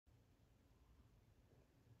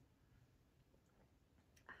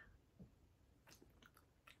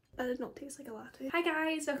That did not taste like a latte. Hi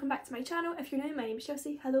guys, welcome back to my channel. If you're new, my name is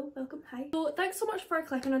Chelsea. Hello, welcome, hi. So thanks so much for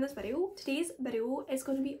clicking on this video. Today's video is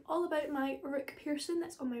going to be all about my Rook piercing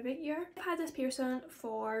that's on my right ear. I've had this piercing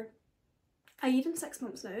for a year and 6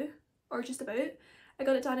 months now, or just about. I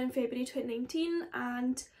got it done in February 2019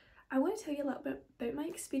 and I want to tell you a little bit about my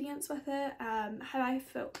experience with it, how I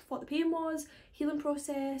thought the pain was, healing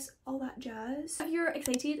process, all that jazz. If you're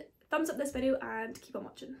excited, thumbs up this video and keep on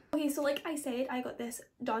watching. Okay, so like I said, I got this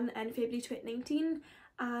done in February 2019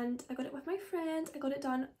 and I got it with my friend. I got it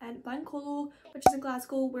done in Blancolo, which is in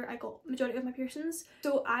Glasgow, where I got majority of my piercings.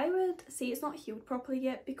 So I would say it's not healed properly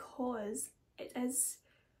yet because it is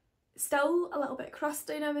still a little bit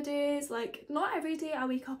crusty nowadays. Like, not every day I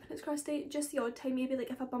wake up and it's crusty, just the odd time. Maybe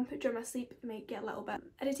like if I bump it during my sleep, it might get a little bit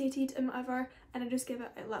irritated and whatever, and I just give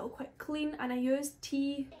it a little quick clean. And I use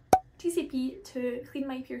TCP to clean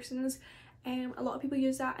my piercings. A lot of people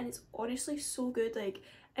use that and it's honestly so good. Like,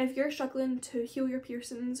 if you're struggling to heal your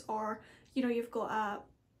piercings, or you know, you've got a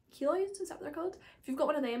HELIX, is that what they're called? If you've got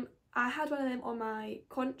one of them, I had one of them on my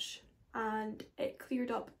conch and it cleared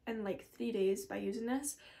up in like 3 days by using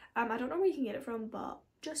this. I don't know where you can get it from, but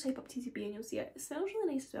just type up TCP and you'll see it. It smells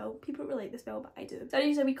really nice as well. People don't really like the smell, but I do. So I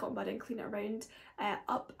use a wee cotton bud and clean it around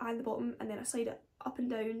up and the bottom, and then I slide it up and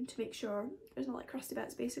down to make sure there's not like crusty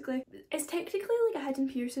bits basically. It's technically like a hidden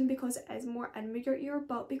piercing because it is more in with your ear,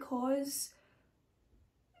 but because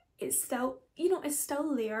it's still, you know, it's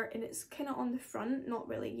still there and it's kind of on the front, not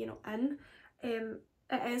really, you know, in,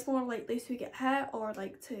 it is more likely to get hit or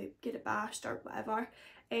like to get it bashed or whatever.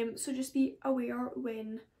 So just be aware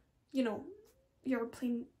when, you know, you're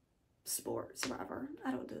playing sports or whatever.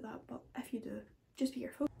 I don't do that, but if you do, just be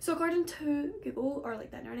careful. So according to Google, or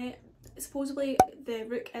like the internet, supposedly the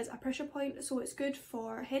Rook is a pressure point, so it's good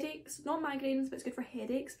for headaches, not migraines, but it's good for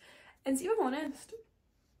headaches. And see, if I'm honest,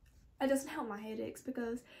 it doesn't help my headaches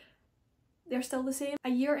because they're still the same. A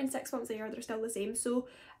year and 6 months later, they're still the same. So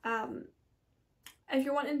if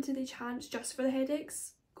you're wanting to take a chance just for the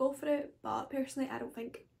headaches, go for it. But personally, I don't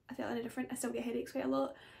think I feel any different. I still get headaches quite a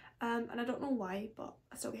lot. And I don't know why, but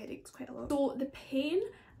I still get headaches quite a lot. So the pain,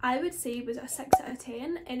 I would say, was a 6 out of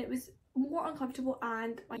 10, and it was more uncomfortable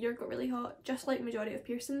and my ear got really hot, just like majority of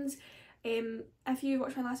piercings. If you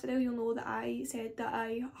watched my last video, you'll know that I said that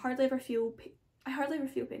I hardly ever feel pain.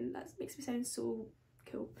 That makes me sound so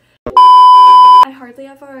cool. I hardly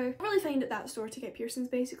ever really find it that sore to get piercings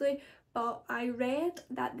basically, but I read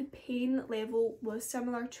that the pain level was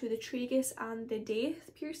similar to the tragus and the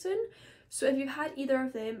death piercing. So if you've had either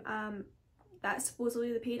of them, that's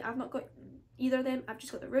supposedly the pain. I've not got either of them, I've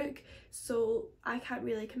just got the Rook, so I can't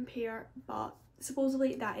really compare, but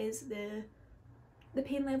supposedly that is the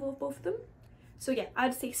pain level of both of them. So yeah,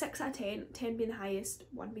 I'd say 6 out of 10, 10 being the highest,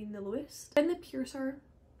 1 being the lowest. And the piercer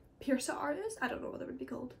artist, I don't know what they would be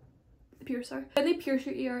called. The piercer. When they pierce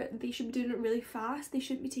your ear, they should be doing it really fast. They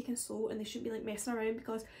shouldn't be taking slow and they shouldn't be like messing around,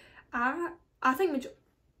 because I think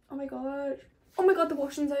oh my god, the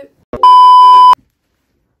washing's out.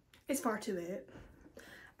 It's far too wet.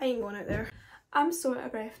 I ain't going out there. I'm so out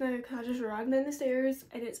of breath now because I just ran down the stairs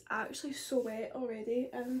and it's actually so wet already,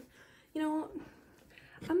 and you know what?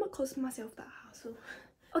 I'm not causing myself that hassle.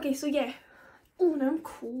 Okay, so yeah. Oh, now I'm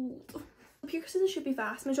cold. Piercings should be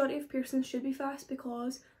fast. Majority of piercings should be fast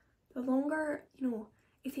because the longer, you know,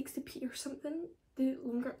 it takes to pierce something, the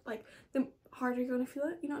longer, like, the harder you're gonna feel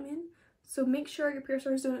it, you know what I mean? So make sure your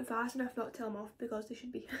piercer is doing it fast, and if not, tell them off because they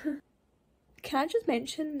should be. Can I just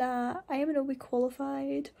mention that I am not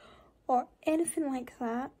qualified or anything like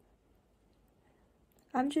that?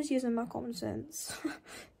 I'm just using my common sense.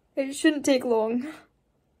 It shouldn't take long.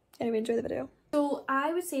 Anyway, enjoy the video. So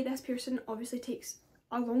I would say this piercing obviously takes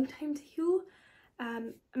a long time to heal.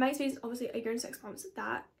 In my experience, obviously a year and 6 months,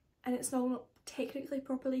 that, and it's still not technically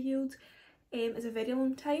properly healed, is a very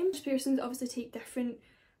long time. Piercings obviously take different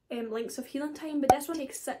lengths of healing time, but this one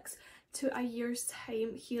takes 6 to a year's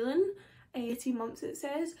time healing. 18 months it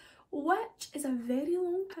says, which is a very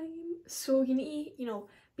long time. So you need to, you know,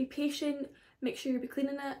 be patient, make sure you'll be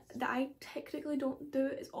cleaning it. That I technically don't do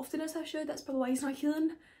as often as I should. That's probably why it's not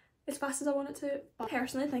healing as fast as I want it to. But I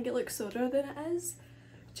personally think it looks sooner than it is,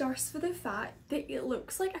 just for the fact that it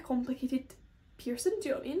looks like a complicated piercing. Do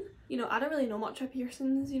you know what I mean? You know, I don't really know much about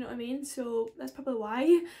piercings, you know what I mean? So that's probably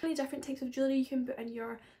why. Many different types of jewellery you can put in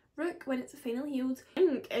your Rook when it's finally healed.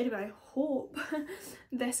 Anyway, I hope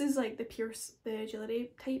this is like the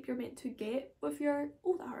jewellery type you're meant to get with your,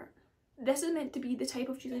 oh that hurt. This is meant to be the type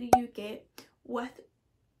of jewellery you get with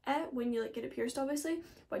it when you like get it pierced obviously,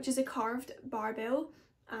 which is a carved barbell,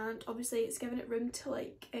 and obviously it's giving it room to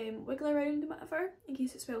like wiggle around and whatever in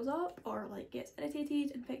case it swells up or like gets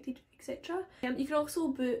irritated, infected, etc. You can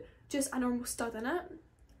also put just a normal stud in it,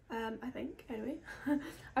 I think, anyway.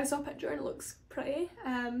 I saw a picture and it looks pretty.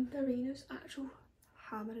 The rain is actual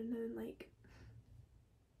hammering down, like.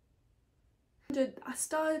 Do a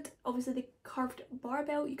stud, obviously the curved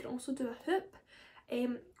barbell. You can also do a hoop,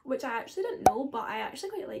 which I actually didn't know, but I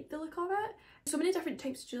actually quite like the look of it. So many different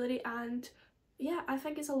types of jewellery, and yeah, I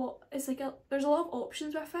think it's a lot, it's like there's a lot of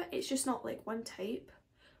options with it. It's just not like one type,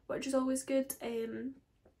 which is always good,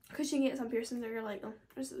 because you can get some piercings that you're like, oh,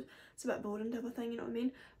 it's a bit boring type of thing, you know what I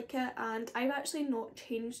mean? Like it, and I've actually not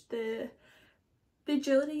changed the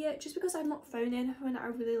jewellery yet, just because I've not found anything that I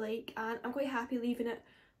really like, and I'm quite happy leaving it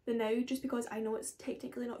the now, just because I know it's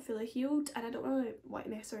technically not fully healed, and I don't really want to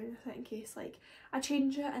mess around with it in case like I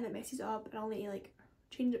change it and it messes up and I'll need to like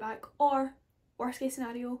change it back, or worst case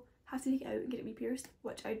scenario, have to take it out and get it re-pierced,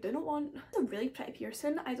 which I do not want. It's a really pretty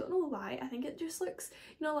piercing. I don't know why. I think it just looks,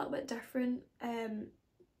 you know, a little bit different.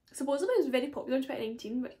 Supposedly it was very popular in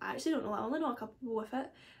 2019, but I actually don't know. I only know a couple people with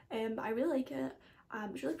it, but I really like it.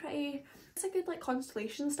 It's really pretty. It's a good like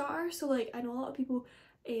constellation starter. So like I know a lot of people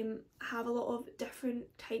have a lot of different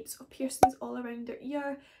types of piercings all around their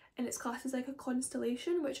ear, and it's classed as like a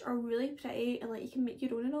constellation, which are really pretty, and like you can make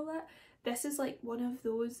your own and all that. This is like one of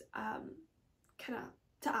those kind of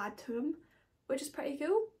to add to them, which is pretty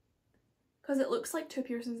cool because it looks like two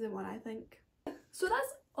piercings in one, I think. So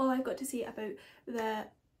that's all I've got to say about the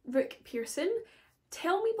Rook piercing.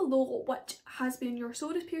 Tell me below which has been your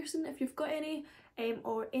soldier's piercing, if you've got any,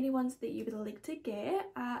 or any ones that you would like to get.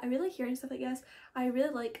 I really like hearing stuff like this. I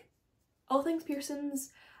really like all things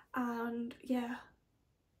piercings, and yeah,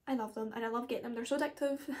 I love them and I love getting them. They're so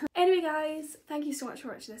addictive. Anyway guys, thank you so much for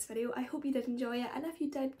watching this video. I hope you did enjoy it, and if you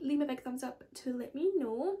did, leave me a big thumbs up to let me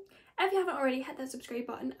know. If you haven't already, hit that subscribe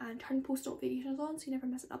button and turn post notifications on so you never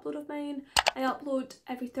miss an upload of mine. I upload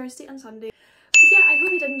every Thursday and Sunday. But yeah, I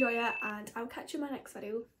hope you did enjoy it, and I'll catch you in my next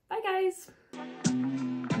video. Bye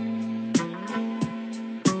guys!